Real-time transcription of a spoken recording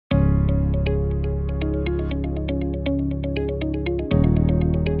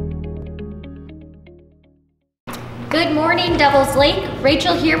Good morning, Devils Lake.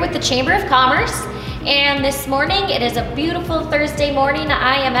 Rachel here with the Chamber of Commerce. And this morning, it is a beautiful Thursday morning.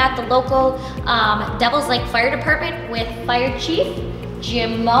 I am at the local Devils Lake Fire Department with Fire Chief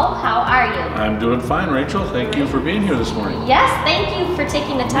Jim Moe. How are you? I'm doing fine, Rachel. Thank you for being here this morning. Yes, thank you for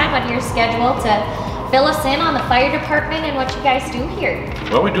taking the time out of your schedule to fill us in on the fire department and what you guys do here.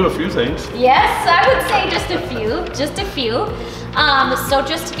 Well, we do a few things. Yes, I would say just a few. So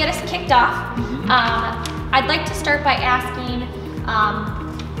just to get us kicked off, I'd like to start by asking,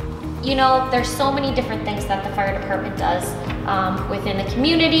 you know, there's so many different things that the fire department does within the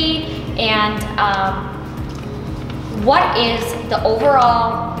community, and what is the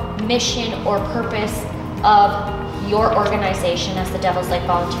overall mission or purpose of your organization as the Devils Lake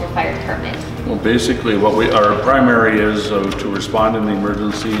Volunteer Fire Department? Well, basically our primary is to respond in the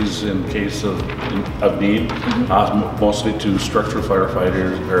emergencies in case of need, mostly to structure fires,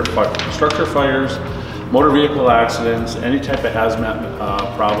 motor vehicle accidents, any type of hazmat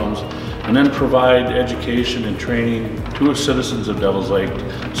problems, and then provide education and training to citizens of Devils Lake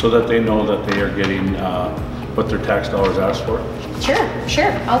so that they know that they are getting what their tax dollars ask for.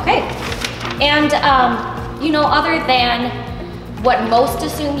 Sure, okay. And you know, other than what most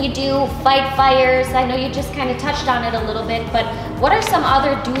assume you do, fight fires, I know you just kind of touched on it a little bit, but what are some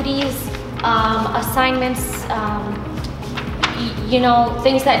other duties, assignments, you know,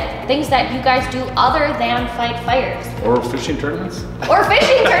 things that you guys do other than fight fires? Or fishing tournaments? Or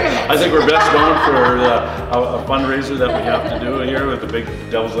fishing tournaments. I think we're best known for a fundraiser that we have to do here with the big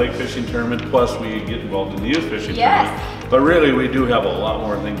Devils Lake fishing tournament, plus we get involved in the youth fishing tournament. But really, we do have a lot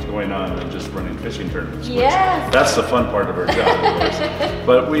more things going on than just running fishing tournaments. Yes. That's the fun part of our job.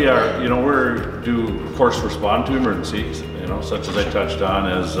 But we are, you know, we do, of course, respond to emergencies, you know, such as I touched on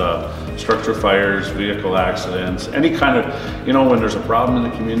as structure fires, vehicle accidents, any kind of, you know, when there's a problem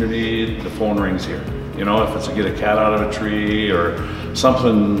in the community, the phone rings here. You know, if it's to get a cat out of a tree or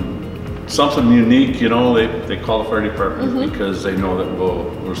something unique, you know, they call the fire department because they know that we'll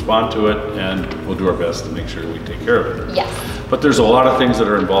respond to it and we'll do our best to make sure we take care of it. Yes. But there's a lot of things that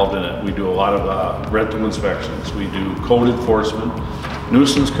are involved in it. We do a lot of rental inspections. We do code enforcement,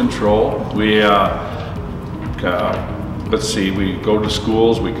 nuisance control. We, let's see, we go to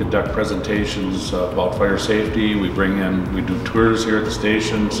schools, we conduct presentations about fire safety. We do tours here at the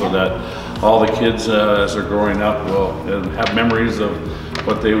station so that all the kids as they're growing up will have memories of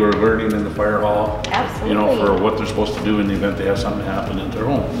what they were learning in the fire hall. Absolutely. You know, for what they're supposed to do in the event they have something happen at their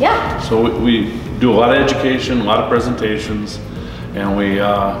home. Yeah. So we do a lot of education, a lot of presentations, and we,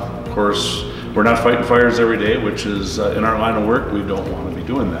 of course, we're not fighting fires every day, which is in our line of work, we don't want to be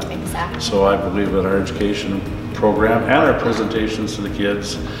doing that. Exactly. So I believe that our education program and our presentations to the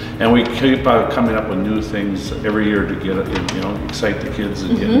kids, and we keep coming up with new things every year to get, you know, excite the kids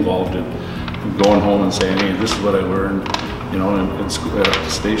and get involved in going home and saying, hey, this is what I learned, you know, in school, at the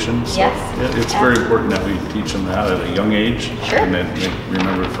station. So yes. It's very important that we teach them that at a young age, and then they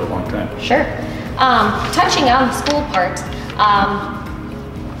remember it for a long time. Sure. Touching on the school part,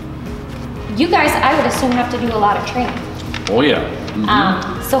 you guys, I would assume, have to do a lot of training. Oh yeah.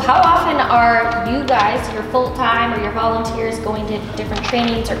 So how often are you guys, your full-time or your volunteers, going to different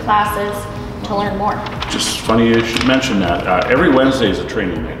trainings or classes to learn more? Just funny you should mention that. Every Wednesday is a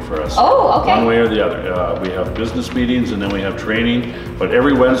training night for us. Oh, okay. One way or the other. We have business meetings and then we have training, but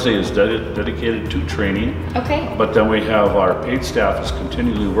every Wednesday is dedicated to training. Okay. But then we have our paid staff is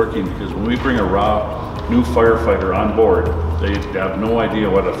continually working, because when we bring a raw new firefighter on board, they have no idea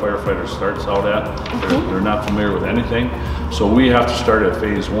what a firefighter starts out at. They're not familiar with anything. So we have to start at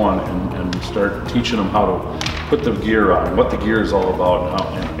phase one and start teaching them how to put the gear on, what the gear is all about,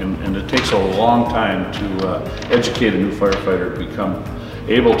 and it takes a long time to educate a new firefighter to become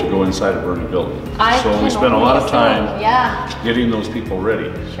able to go inside a burning building. So we spend a lot of time getting those people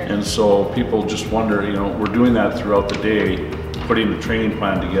ready. Sure. And so people just wonder, you know, we're doing that throughout the day, putting the training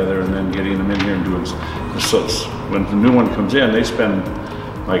plan together and then getting them in here and doing so. When the new one comes in, they spend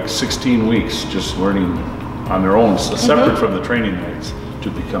like 16 weeks just learning on their own, separate from the training nights, to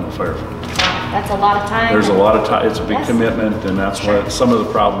become a firefighter. That's a lot of time. There's a lot of time. It's a big commitment, and that's why some of the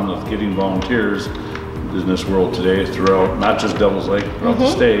problems of getting volunteers in this world today, throughout not just Devils Lake, throughout the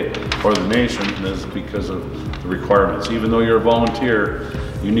state or the nation, is because of the requirements. Even though you're a volunteer,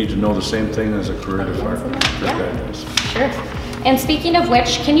 you need to know the same thing as a career firefighter guy does. Sure. And speaking of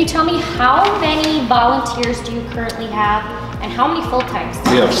which, can you tell me how many volunteers do you currently have, and how many full-times?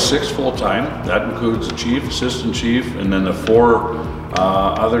 We have 6 full-time. That includes the chief, assistant chief, and then the 4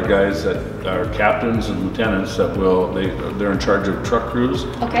 other guys that are captains and lieutenants that they're in charge of truck crews.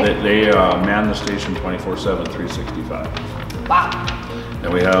 Okay. They man the station 24/7, 365. Wow.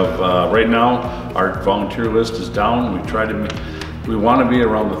 And we have, right now, our volunteer list is down. We want to be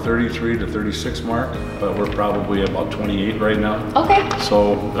around the 33 to 36 mark, but we're probably about 28 right now. Okay.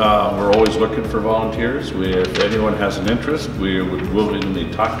 So we're always looking for volunteers. If anyone has an interest, we would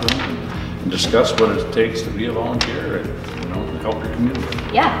willingly talk to them and discuss what it takes to be a volunteer and, you know, help your community.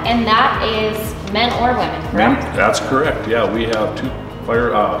 Yeah, and that is men or women, correct? Men, that's correct. Yeah, we have 2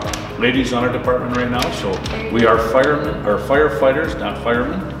 ladies on our department right now, so we are firemen or firefighters, not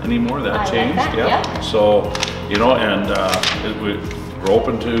firemen anymore. That changed. Like that. Yeah. Yep. So, you know, and we're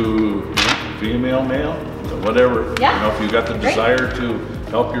open to, you know, female, male, whatever. Yeah. You know, if you got the desire to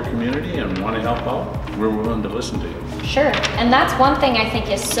help your community and want to help out, we're willing to listen to you. Sure, and that's one thing I think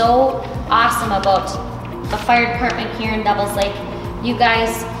is so awesome about the fire department here in Devils Lake. You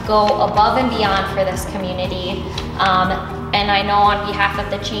guys go above and beyond for this community. And I know on behalf of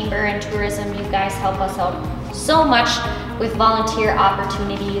the Chamber and Tourism, you guys help us out so much with volunteer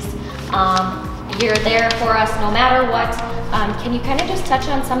opportunities. You're there for us no matter what. Can you kind of just touch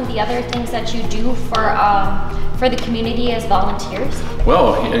on some of the other things that you do for the community as volunteers?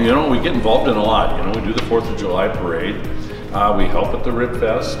 Well, you know, we get involved in a lot. You know, we do the 4th of July parade. We help at the Rib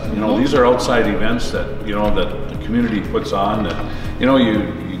Fest. You know, these are outside events that, you know, that the community puts on that, you know,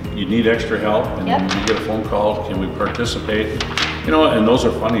 you need extra help and you get a phone call, can we participate? You know, and those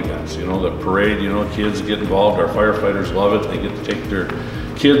are fun events. You know, the parade, you know, kids get involved, our firefighters love it. They get to take their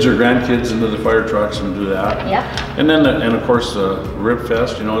kids or grandkids into the fire trucks and do that. Yep. And then, and of course, the Rib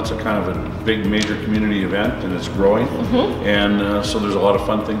Fest, you know, it's a kind of a big major community event and it's growing. And so there's a lot of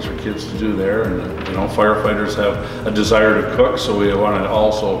fun things for kids to do there. And, you know, firefighters have a desire to cook, so we want to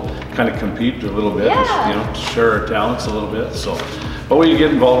also kind of compete a little bit, you know, to share our talents a little bit. So, but we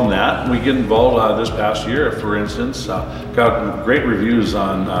get involved in that. We get involved this past year, for instance, got great reviews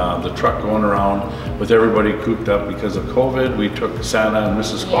on the truck going around with everybody cooped up because of COVID. We took Santa and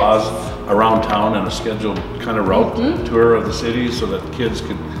Mrs. Claus around town in a scheduled kind of route tour of the city so that kids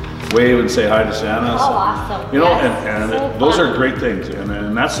could wave and say hi to Santa. Oh, awesome. You know, and so those are great things.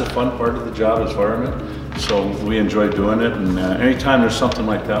 And that's the fun part of the job as firemen. So we enjoy doing it, and anytime there's something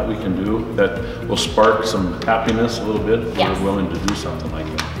like that we can do that will spark some happiness a little bit, we're willing to do something like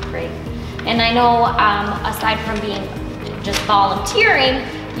that. Great. And I know aside from being just volunteering,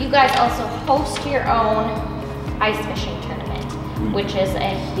 you guys also host your own ice fishing tournament, which is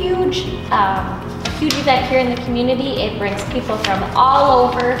a huge event here in the community. It brings people from all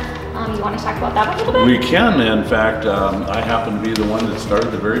over. You want to talk about that a little bit? We can. In fact, I happen to be the one that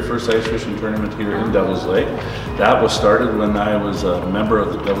started the very first ice fishing tournament here in Devils Lake. That was started when I was a member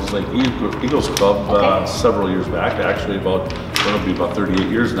of the Devils Lake Eagles Club several years back. Actually, it'll be about 38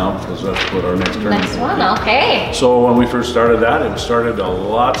 years now because that's what our next tournament Next one, okay. So when we first started that, it started a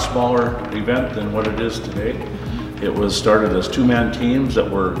lot smaller event than what it is today. It was started as 2-man teams that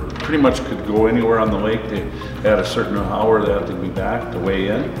were pretty much could go anywhere on the lake. They had a certain hour they had to be back to weigh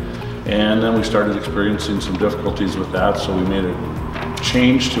in. And then we started experiencing some difficulties with that, so we made a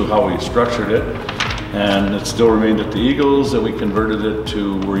change to how we structured it. And it still remained at the Eagles, and we converted it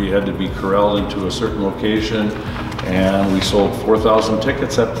to where you had to be corralled into a certain location. And we sold 4,000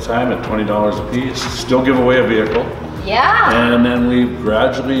 tickets at the time at $20 a piece. Still give away a vehicle. Yeah. And then we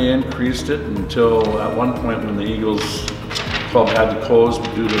gradually increased it until at one point when the Eagles Club had to close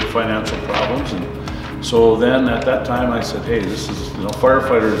due to financial problems. And so then at that time I said, hey, this is, you know,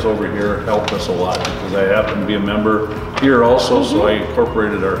 firefighters over here helped us a lot because I happen to be a member here also, so I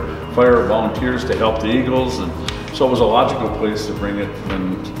incorporated our fire volunteers to help the Eagles, and so it was a logical place to bring it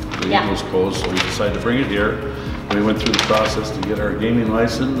when the Eagles closed, so we decided to bring it here. We went through the process to get our gaming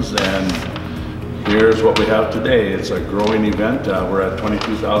license, and here's what we have today. It's a growing event. We're at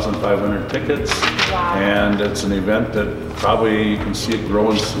 22,500 tickets. Wow. And it's an event that probably you can see it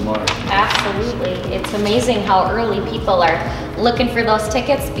growing some more. Absolutely. It's amazing how early people are looking for those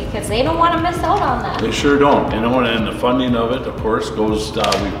tickets because they don't want to miss out on that. They sure don't. You know, and the funding of it, of course, goes,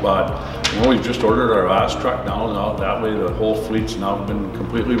 we've just ordered our last truck now. That way the whole fleet's now been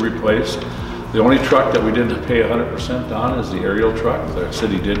completely replaced. The only truck that we didn't pay 100% on is the aerial truck. The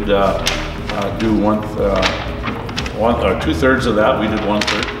city did do 2/3 of that. We did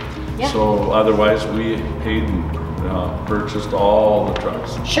 1/3. Yeah. So otherwise, we paid and purchased all the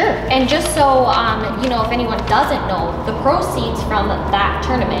trucks. Sure. And just so you know, if anyone doesn't know, the proceeds from that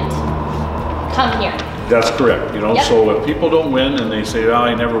tournament come here. That's correct. You know, so if people don't win and they say, "Oh,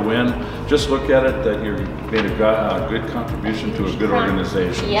 I never win," just look at it that you made a good contribution to a good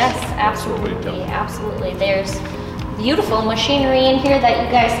organization. Yes, absolutely, absolutely. There's, beautiful machinery in here that you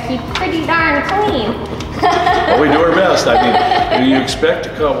guys keep pretty darn clean. Well, we do our best. I mean, you expect to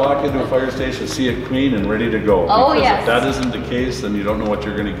come walk into a fire station, see it clean and ready to go. Oh, because yes. if that isn't the case, then you don't know what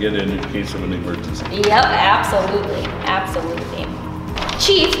you're going to get in case of an emergency. Yep, absolutely, absolutely.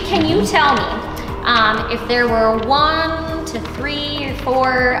 Chief, can you tell me if there were 1 to 3 or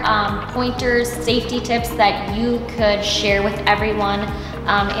 4 pointers, safety tips that you could share with everyone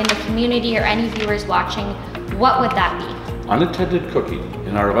in the community or any viewers watching, what would that be? Unattended cooking.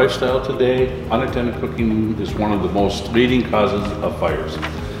 In our lifestyle today, unattended cooking is one of the most leading causes of fires.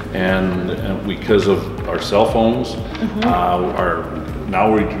 And because of our cell phones,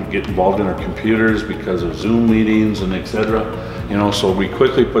 now we get involved in our computers because of Zoom meetings and etc. You know, so we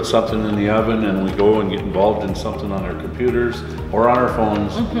quickly put something in the oven and we go and get involved in something on our computers or on our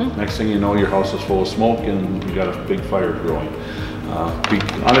phones. Next thing you know, your house is full of smoke and you got a big fire growing.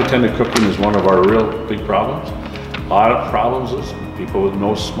 Unattended cooking is one of our real big problems. A lot of problems is people with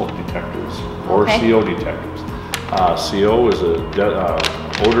no smoke detectors or CO detectors. CO is a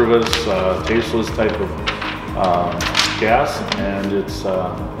odorless, tasteless type of gas, and it's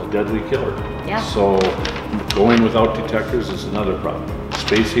a deadly killer. Yeah. So going without detectors is another problem.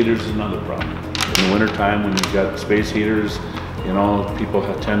 Space heaters is another problem. In the wintertime when you've got space heaters, you know, people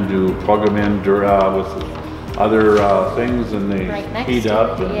tend to plug them in with other things and they heat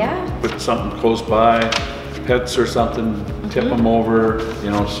up and put something close by, pets or something, tip them over, you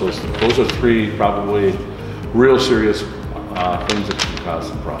know, so those are 3 probably real serious things that can cause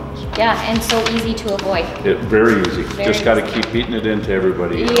some problems. Yeah, and so easy to avoid. Very easy. Just got to keep beating it into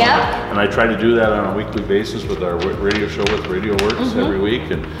everybody. Yeah. And I try to do that on a weekly basis with our radio show with Radio Works every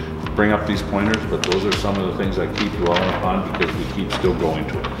week and bring up these pointers, but those are some of the things I keep dwelling upon because we keep still going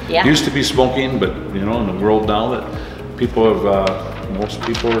to it. Yeah. Used to be smoking, but you know, in the world now that people have, most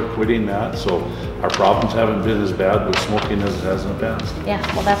people are quitting that, so our problems haven't been as bad with smoking as it has in the past. Yeah,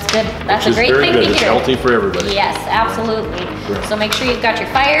 well that's good. That's a great very thing good. to It's hear. healthy for everybody. Yes, absolutely. Sure. So make sure you've got your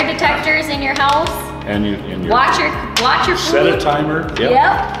fire detectors in your house. And you Watch your food. set a timer. Yep.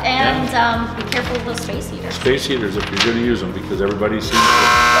 And be careful of those space heaters. Space heaters if you're going to use them because everybody seems to.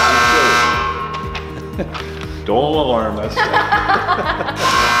 Don't alarm. That's.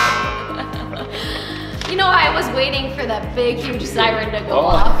 You know, I was waiting for that big, huge siren to go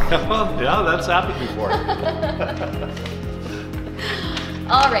off. Yeah, that's happened before.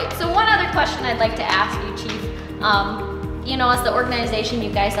 All right, so one other question I'd like to ask you, Chief. You know, as the organization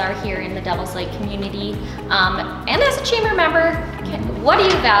you guys are here in the Devil's Lake community, and as a chamber member, what do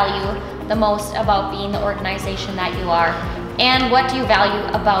you value the most about being the organization that you are? And what do you value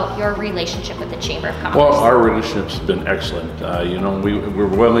about your relationship with the Chamber of Commerce? Well, our relationship's been excellent. You know,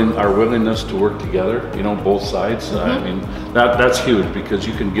 our willingness to work together, you know, both sides. I mean, that's huge because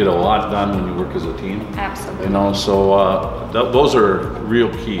you can get a lot done when you work as a team. Absolutely. You know, so those are real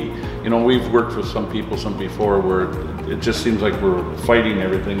key. You know, we've worked with some people, before where it just seems like we're fighting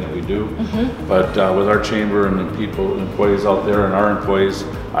everything that we do. But with our chamber and the employees out there and our employees,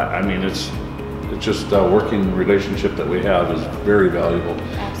 I mean, it's just a working relationship that we have is very valuable.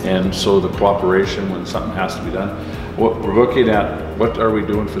 Absolutely. And so the cooperation when something has to be done, what we're looking at, what are we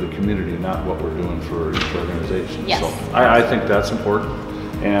doing for the community, not what we're doing for each organization. Yes. So I think that's important.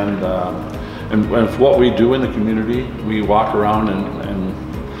 And what we do in the community, we walk around and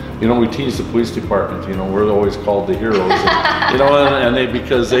you know, we tease the police department. You know, we're always called the heroes. And, you know, and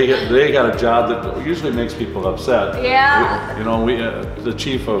because they got a job that usually makes people upset. Yeah. You know, the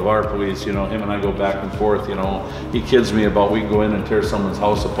chief of our police, you know, him and I go back and forth. You know, he kids me about we go in and tear someone's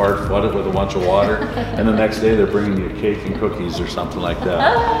house apart, flood it with a bunch of water, and the next day they're bringing you cake and cookies or something like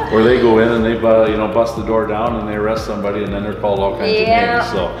that. Or they go in and they you know, bust the door down and they arrest somebody and then they're called all kinds of names.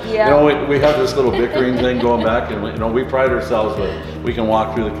 So you know, we have this little bickering thing going back, and you know, we pride ourselves that we can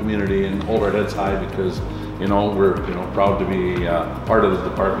walk through the community and hold our heads high because, you know, we're, you know, proud to be part of the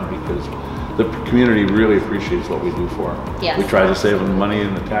department because the community really appreciates what we do for them. Yes. We try to save them money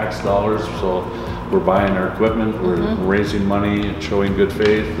in the tax dollars, so we're buying our equipment, we're raising money and showing good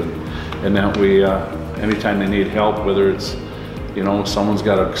faith, and that we, anytime they need help, whether it's, you know, someone's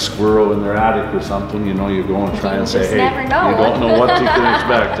got a squirrel in their attic or something, you know, you go and try and say, hey, you don't know what you can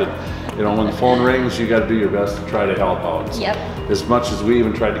expect. And, you know, when the phone rings, you got to do your best to try to help out. Yep. As much as we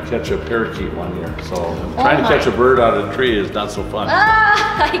even tried to catch a parakeet one year. So trying to catch a bird out of a tree is not so fun.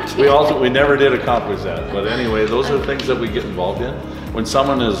 I can't. We never did accomplish that. But anyway, those are things that we get involved in. When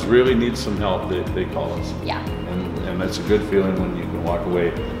someone really needs some help, they call us. Yeah. And that's a good feeling when you can walk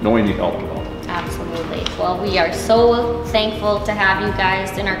away knowing you helped them out. Absolutely. Well, we are so thankful to have you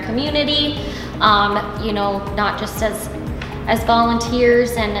guys in our community. You know, not just as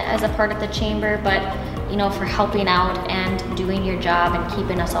volunteers and as a part of the chamber, but you know, for helping out and doing your job and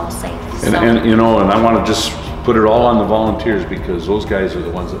keeping us all safe. And you know, and I want to just put it all on the volunteers, because those guys are the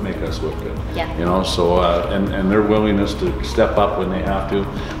ones that make us look good. Yeah. You know, so and their willingness to step up when they have to,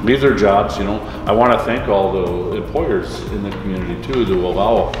 leave their jobs. You know, I want to thank all the employers in the community too, to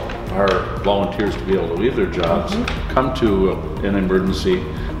allow our volunteers to be able to leave their jobs, come to an emergency,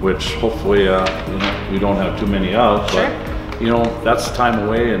 which hopefully you know, we don't have too many of. Sure. But you know, that's time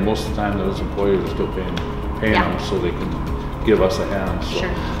away, and most of the time those employers are still paying them so they can give us a hand. So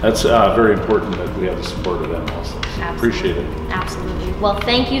that's very important that we have the support of them also. So appreciate it. Absolutely. Well,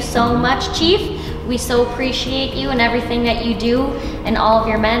 thank you so much, Chief. We so appreciate you and everything that you do, and all of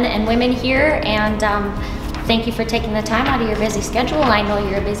your men and women here. And thank you for taking the time out of your busy schedule. I know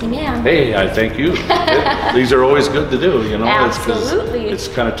you're a busy man. Hey, I thank you. These are always good to do, you know. Absolutely. It's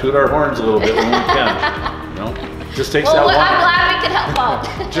kind of toot our horns a little bit when we can. You know, just takes that one. I'm glad we could help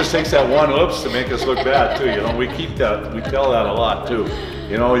out. Just takes that one oops to make us look bad too. You know, we keep that. We tell that a lot too.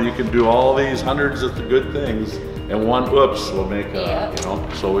 You know, you can do all these hundreds of the good things, and one oops will make you know.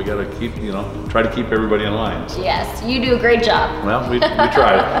 So we got to keep, you know, try to keep everybody in line. So. Yes, you do a great job. Well, we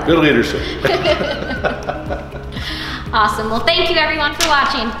try. Good leadership. Awesome. Well, thank you everyone for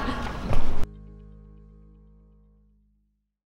watching.